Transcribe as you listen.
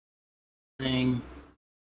Thing.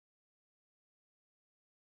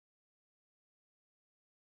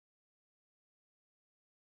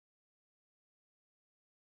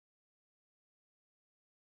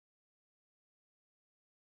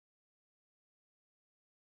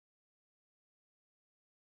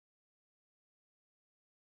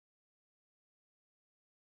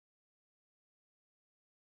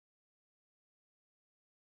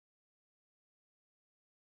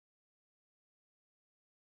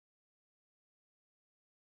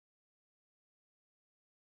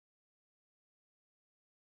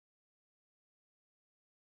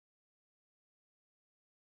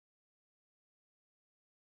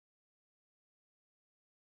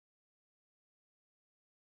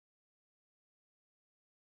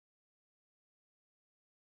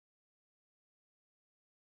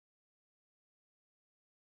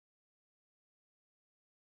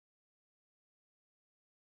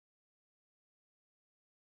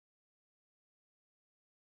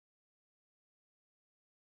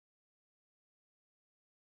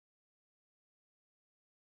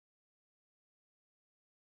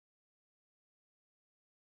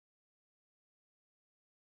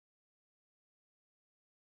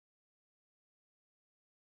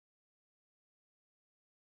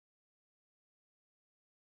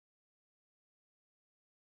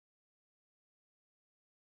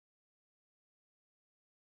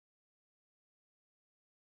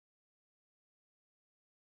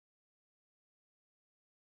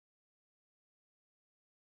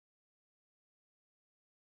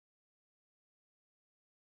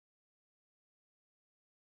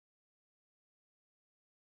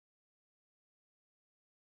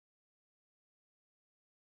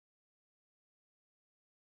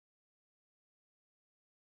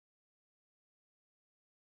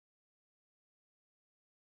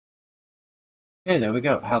 Okay, there we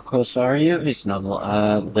go. How close are you? It's normal.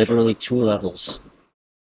 Literally 2 levels.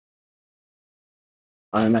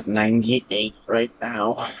 I'm at 98 right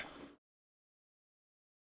now.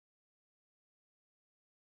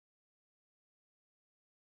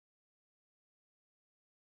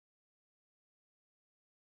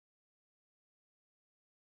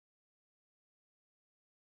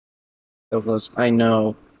 So close. I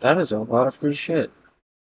know. That is a lot of free shit.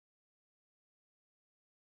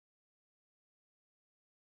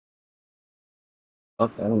 Oh,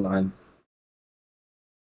 never mind.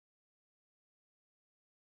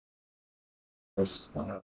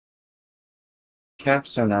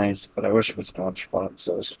 Caps are nice, but I wish it was SpongeBob,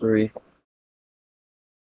 so it's free.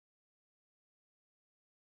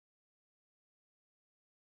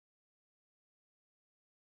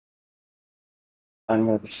 I'm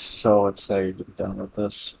gonna be so excited to be done with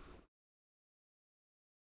this.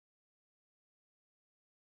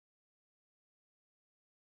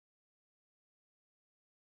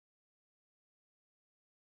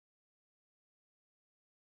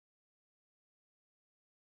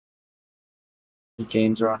 The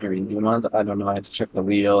games are on here indie month. I don't know. I have to check the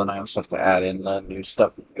wheel, and I also have to add in the new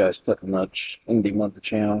stuff that you guys put in the indie month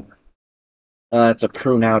channel. To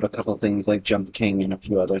prune out a couple things like Jump King and a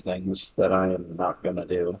few other things that I am not gonna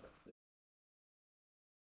do.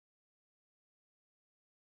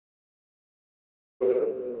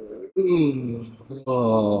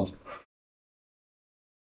 Oh.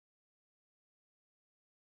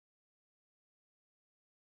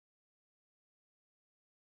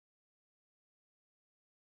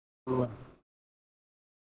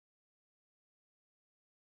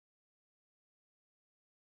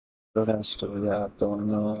 What else do we have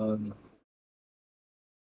going on?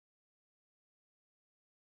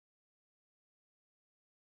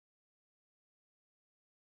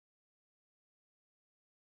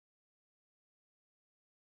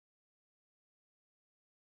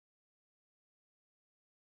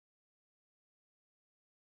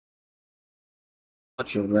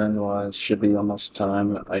 Much event wise should be almost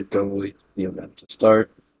time. I'd go wait for the event to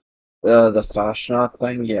start. The Thashnot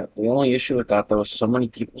thing, yeah. The only issue with that though is so many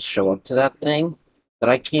people show up to that thing that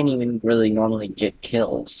I can't even really normally get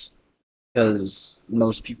kills because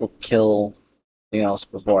most people kill anything else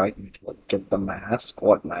before I can like, get the mask.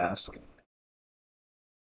 What mask?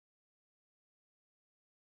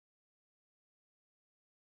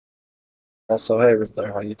 Also, hey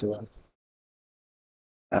Riddler, how you doing?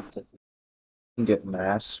 After get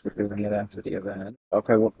masks, we're doing it after the event.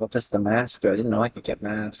 Okay, what does the mask do? I didn't know I could get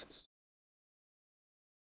masks.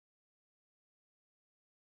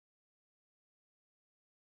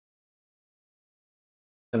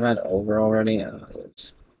 Event over already?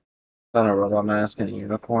 It's on a robot mask and a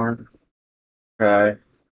unicorn. Okay.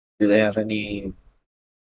 Do they have any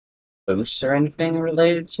boosts or anything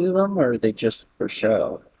related to them, or are they just for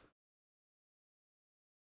show?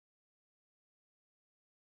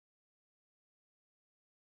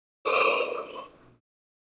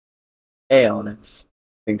 Aeonix.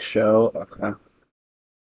 Big show. Okay.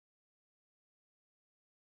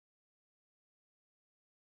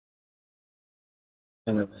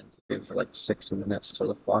 An event for like 6 minutes till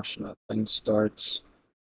the flash and that thing starts.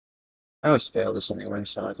 I always fail this anyway,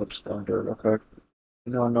 so I'll just go and do it real quick.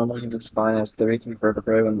 You know, normally the spine has 33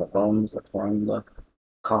 vertebrae when the bones that form the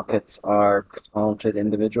cockpits are counted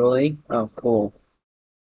individually. Oh, cool.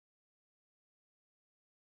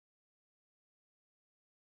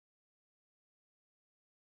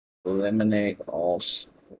 Eliminate all.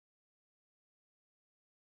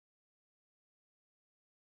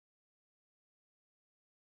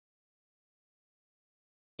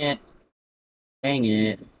 Eh, dang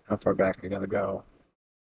it. How far back I gotta go?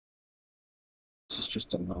 This is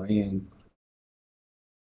just annoying.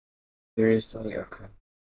 Seriously? Okay.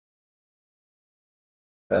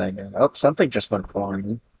 Oh, something just went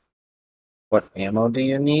flying. What ammo do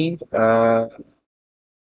you need?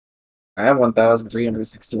 I have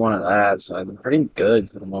 1,361 of that, so I'm pretty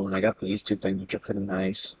good for the moment. I got these two things, which are pretty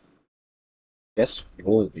nice. Guess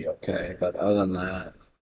fuel would be okay, but other than that.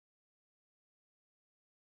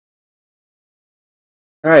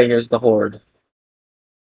 Alright, here's the horde.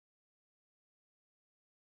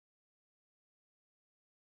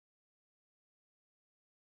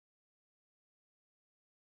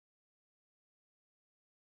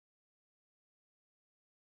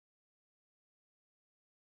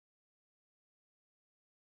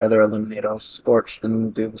 Either eliminate all scorched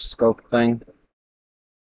and do the scope thing.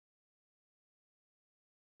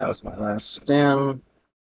 That was my last stem.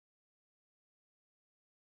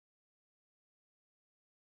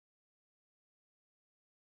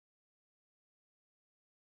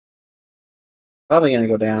 Probably gonna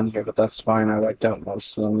go down here, but that's fine. I wiped out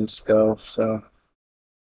most of them. Let's go, so.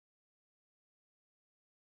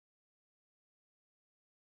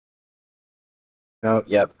 Oh,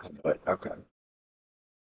 yep, I knew it. Okay.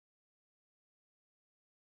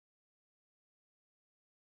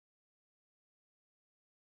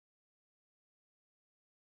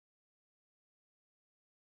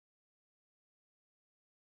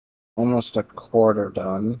 Almost a quarter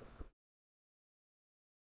done.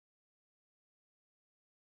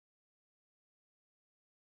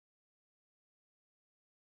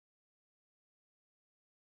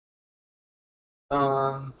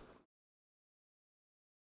 Um,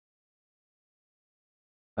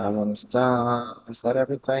 that one's done. Is that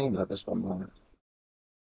everything? No, there's one more.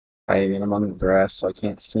 I mean, I'm on the grass, so I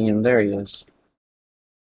can't see him. There he is.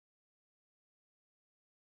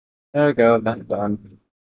 There we go, then done.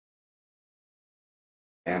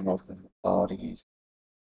 Ammo from the bodies.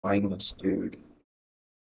 Find this dude.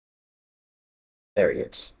 There he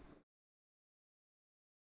is.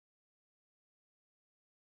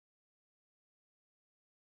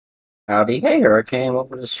 Howdy. Hey, Hurricane.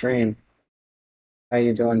 Welcome to the stream. How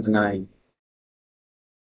you doing tonight?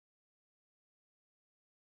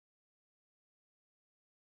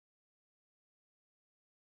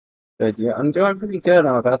 Good. Yeah, I'm doing pretty good.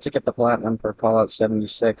 I'm about to get the platinum for Fallout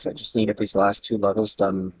 76. I just need to get these last two levels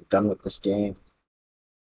done with this game.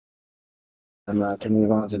 And can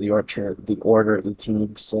move on to the Order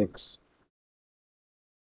 1886.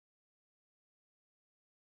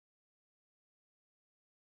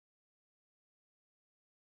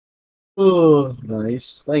 Oh,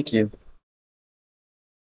 nice. Thank you.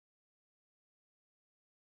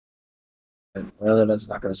 And well, that's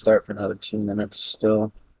not going to start for another 2 minutes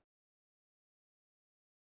still.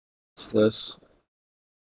 What's this?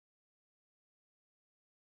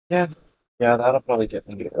 Yeah. Yeah, that'll probably get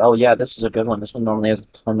me. Oh, yeah, this is a good one. This one normally has a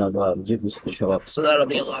ton of mutants that show up, so that'll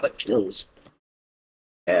be a lot of kills.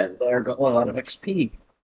 And there go a lot of XP.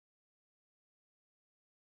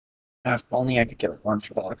 If only I could get a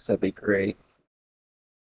lunchbox, that'd be great.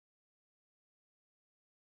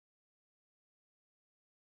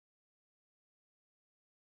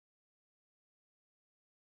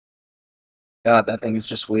 God, that thing is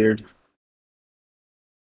just weird.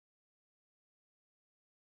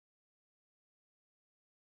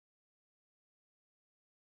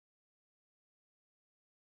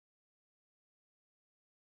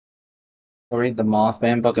 I'll read the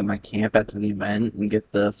Mothman book at my camp after the event and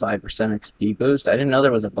get the 5% XP boost. I didn't know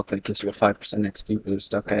there was a book that gives you a 5% XP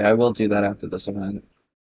boost. Okay, I will do that after this event.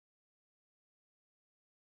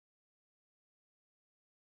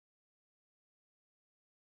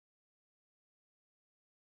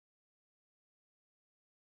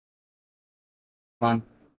 Come on.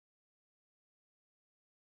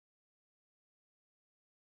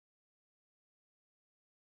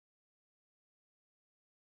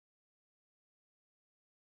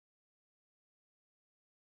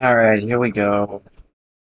 Alright, here we go.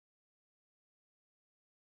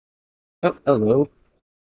 Oh, hello.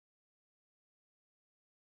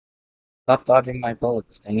 Stop dodging my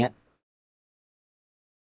bullets, dang it.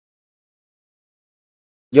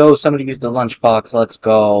 Yo, somebody used the lunchbox. Let's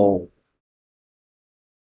go.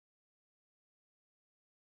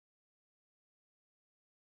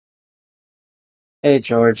 Hey,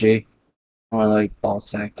 Georgie. More like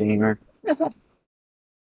ballsack gamer. Somebody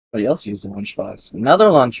else used the lunchbox. Another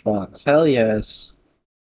lunchbox. Hell yes.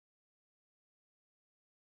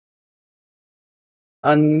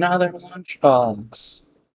 Another lunchbox.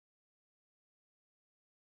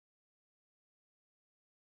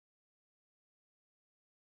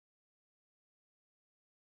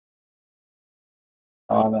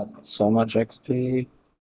 Oh, that's so much XP.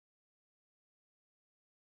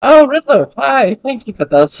 Oh, Riddler. Hi. Thank you for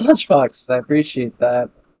those lunchboxes. I appreciate that.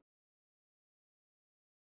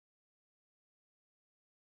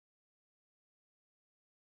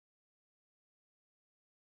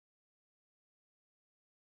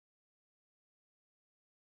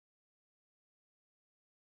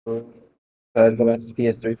 Go back to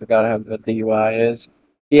PS3. Forgot how good the UI is.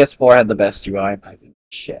 PS4 had the best UI. I mean,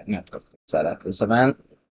 shit, I'm gonna have to go fix that after this event.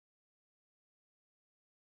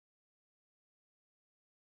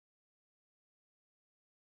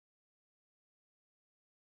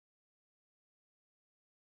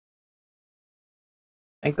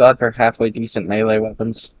 Thank God for halfway decent melee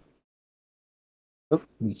weapons. Oh,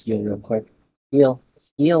 let me heal real quick. Heal,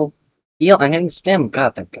 heal, heal. I'm getting stim.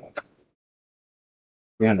 God, thank God.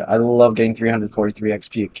 300. I love getting 343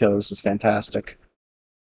 XP a kill. This is fantastic.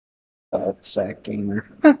 Sack gamer.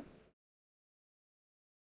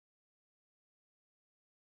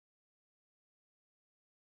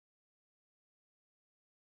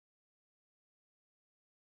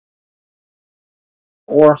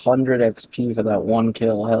 400 XP for that one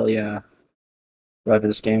kill. Hell yeah. But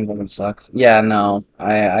this game fucking sucks. Yeah, no,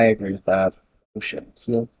 I agree with that. Oh shit.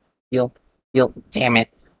 Heal, heal, heal. Damn it.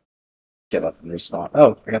 Give up and respawn.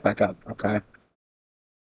 Oh, I got back up. Okay.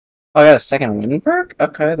 Oh, I got a second wind perk?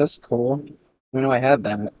 Okay, that's cool. I know I had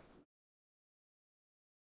that.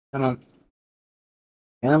 Come on.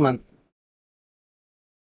 Come on.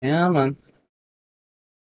 Come on.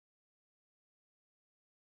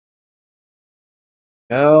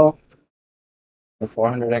 Go. For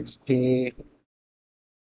 400 XP.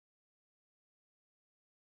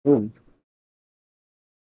 Ooh,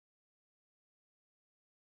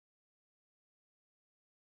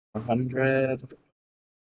 100.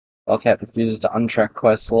 Okay, refuses to untrack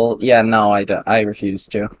quest. Well, yeah, no, I don't. I refuse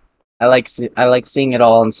to. I like seeing it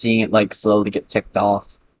all and seeing it like slowly get ticked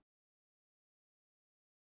off.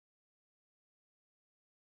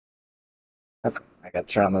 Okay, I gotta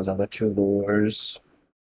try on those other two lures.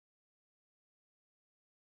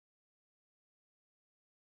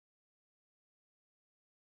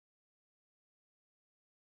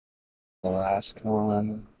 The last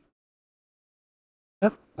one.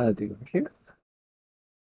 Yep, I'll do it here.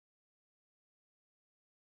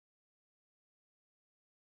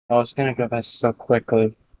 I was gonna go by so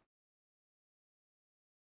quickly.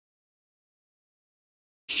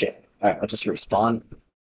 Shit. Alright, I'll just respawn.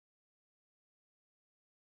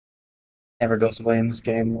 Never goes away in this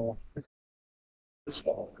game. Well, it's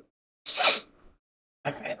fall.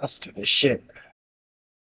 Alright, let's do this shit.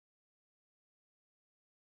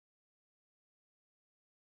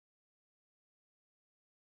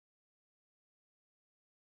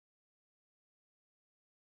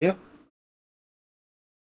 Yep,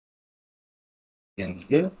 in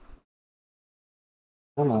here.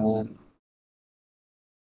 Come on.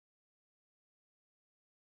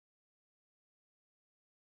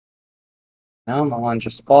 Come on,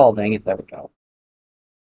 just fall, dang it. There we go.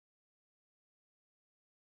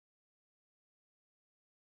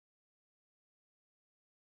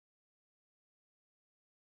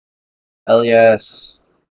 Hell yes.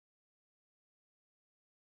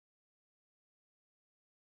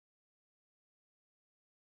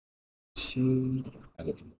 Two.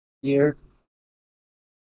 Here.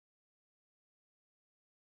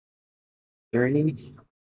 Three.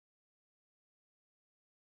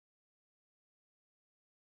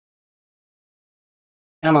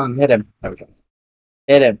 Come on, hit him. There we go.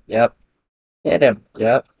 Hit him. Yep. Hit him.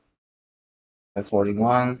 Yep. At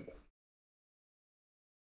 41.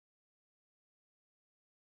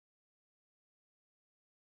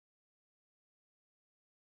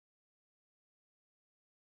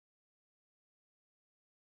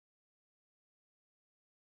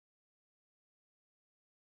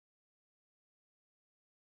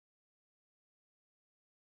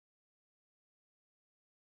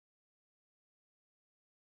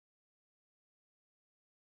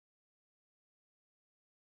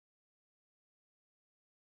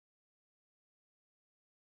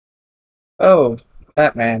 Oh,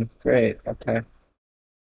 Batman. Great. Okay.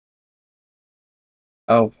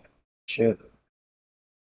 Oh, shit.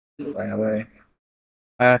 Right away.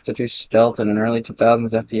 I have to do stealth in an early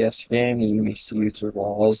 2000s FPS game. You may see you through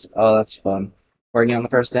walls. Oh, that's fun. Working on the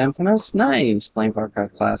first Infamous? Nice. Playing Far Cry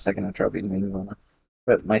Classic and a trophy to me. Wanna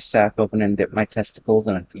rip my sack open and dip my testicles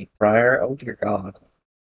in a deep fryer? Oh, dear God.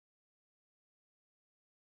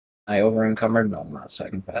 I over encumbered? No, I'm not, so I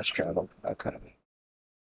can fast travel. Okay.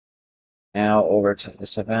 Now over to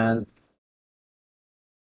this event.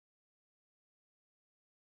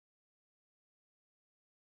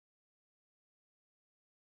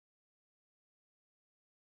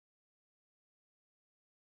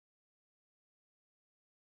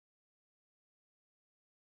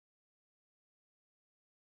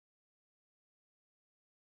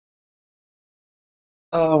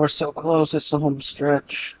 Oh, we're so close. It's the home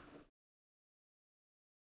stretch.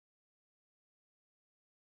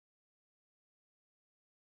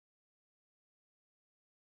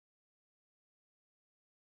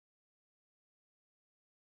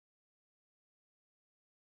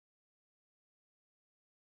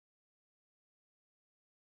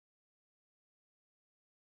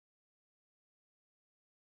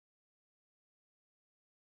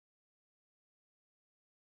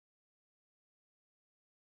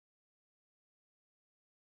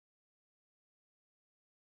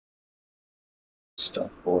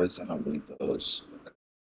 Stuff, boys. I don't need those.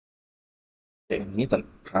 They need like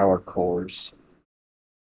power cores.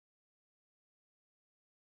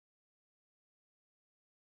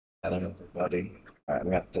 I don't know, everybody. Alright,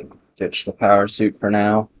 we have to ditch the power suit for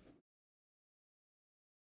now.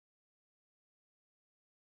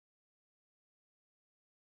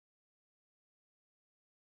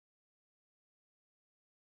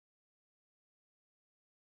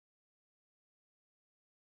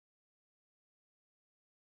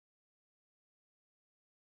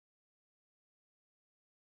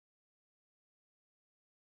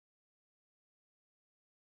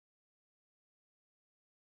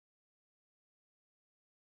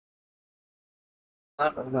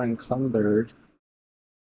 Not unencumbered.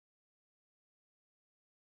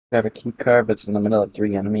 I have a key card, but it's in the middle of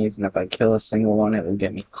three enemies, and if I kill a single one, it will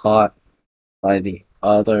get me caught by the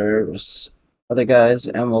other guys,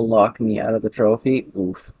 and will lock me out of the trophy.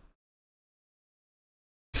 Oof.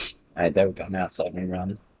 Alright, there we go. Now it's letting me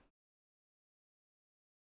run.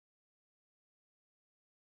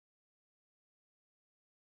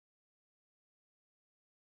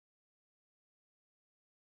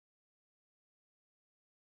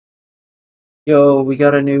 Yo, we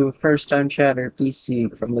got a new first time chatter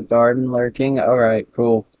PC from the garden lurking. Alright,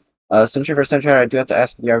 cool. Since you're first time chatter, I do have to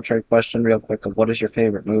ask the arbitrary question real quick of what is your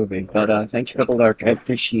favorite movie? But thank you for the lurk. I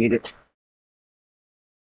appreciate it.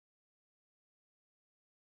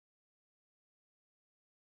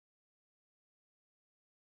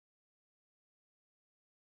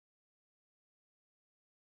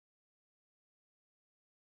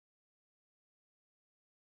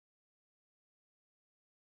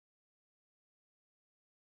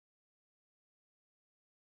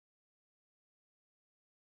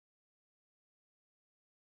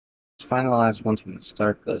 Let's finalize once we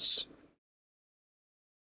start this.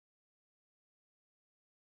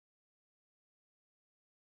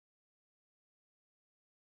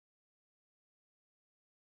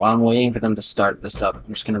 While I'm waiting for them to start this up,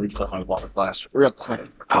 I'm just gonna refill my water glass real quick.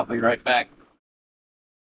 I'll be right back.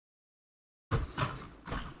 To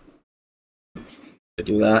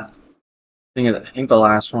do that. I think the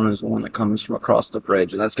last one is the one that comes from across the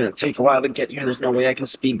bridge, and that's gonna take a while to get here. There's no way I can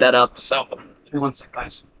speed that up. So, give me one sec,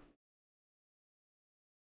 guys.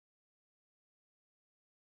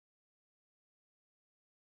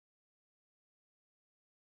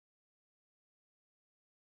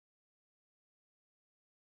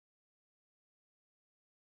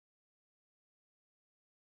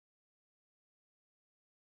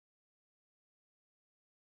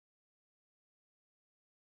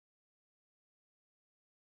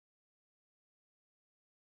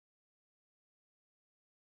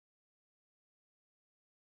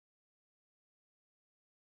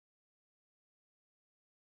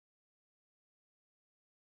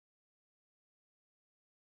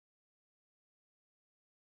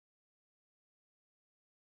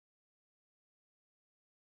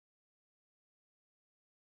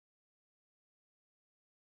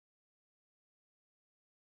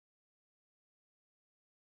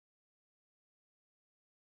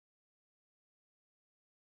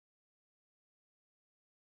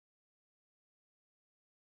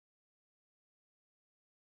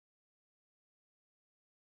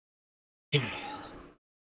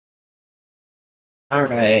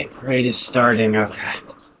 Alright, raid is starting, okay.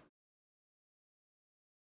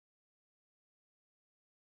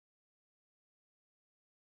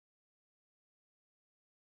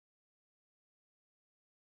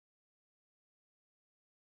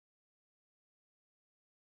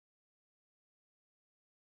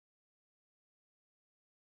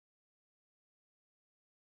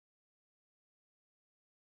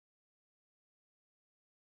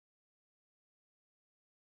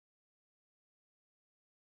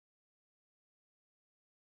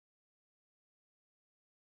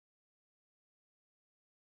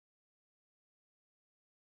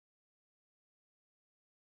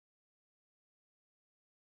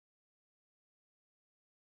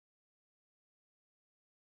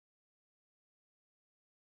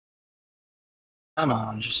 Come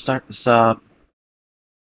on, just start this up.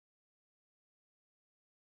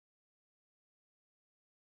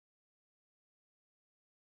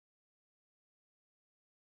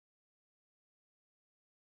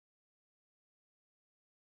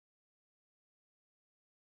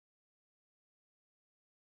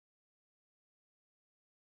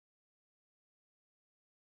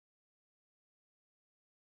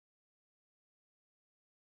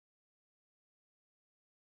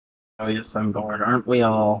 Oh yes, I'm bored, aren't we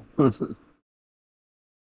all?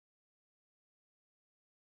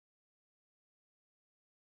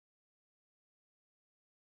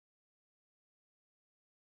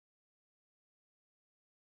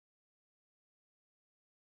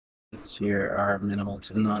 It's here are minimal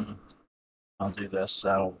to none. I'll do this,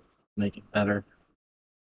 that'll make it better.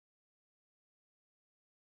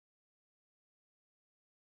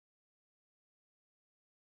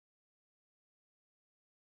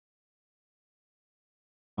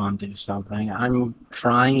 On do something. I'm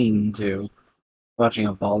trying to. Watching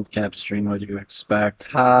a bald cap stream, what do you expect?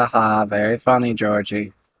 Ha ha, very funny,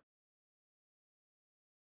 Georgie.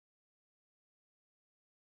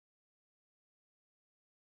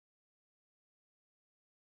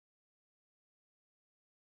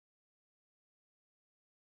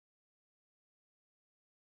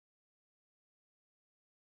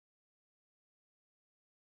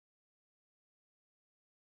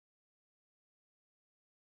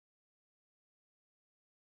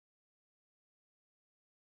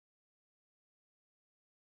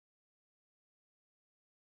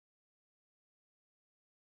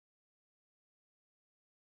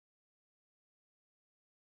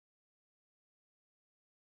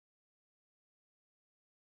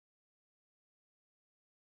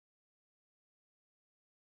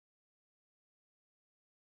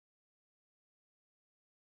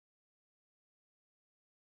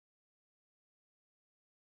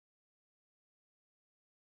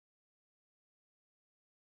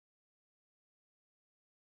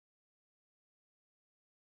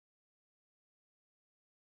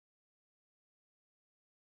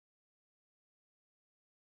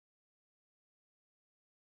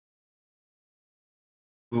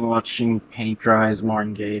 Watching paint dry is more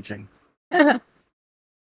engaging.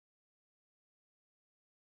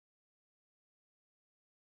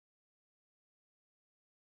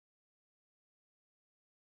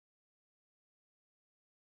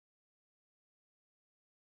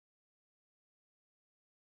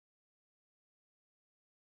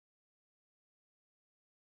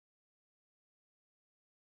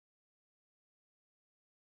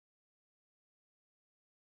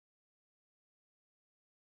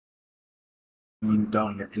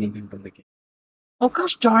 Don't hear anything from the game. Oh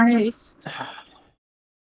gosh darn it!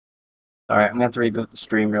 Alright, I'm gonna have to reboot the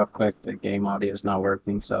stream real quick. The game audio is not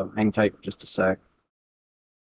working, so hang tight for just a sec.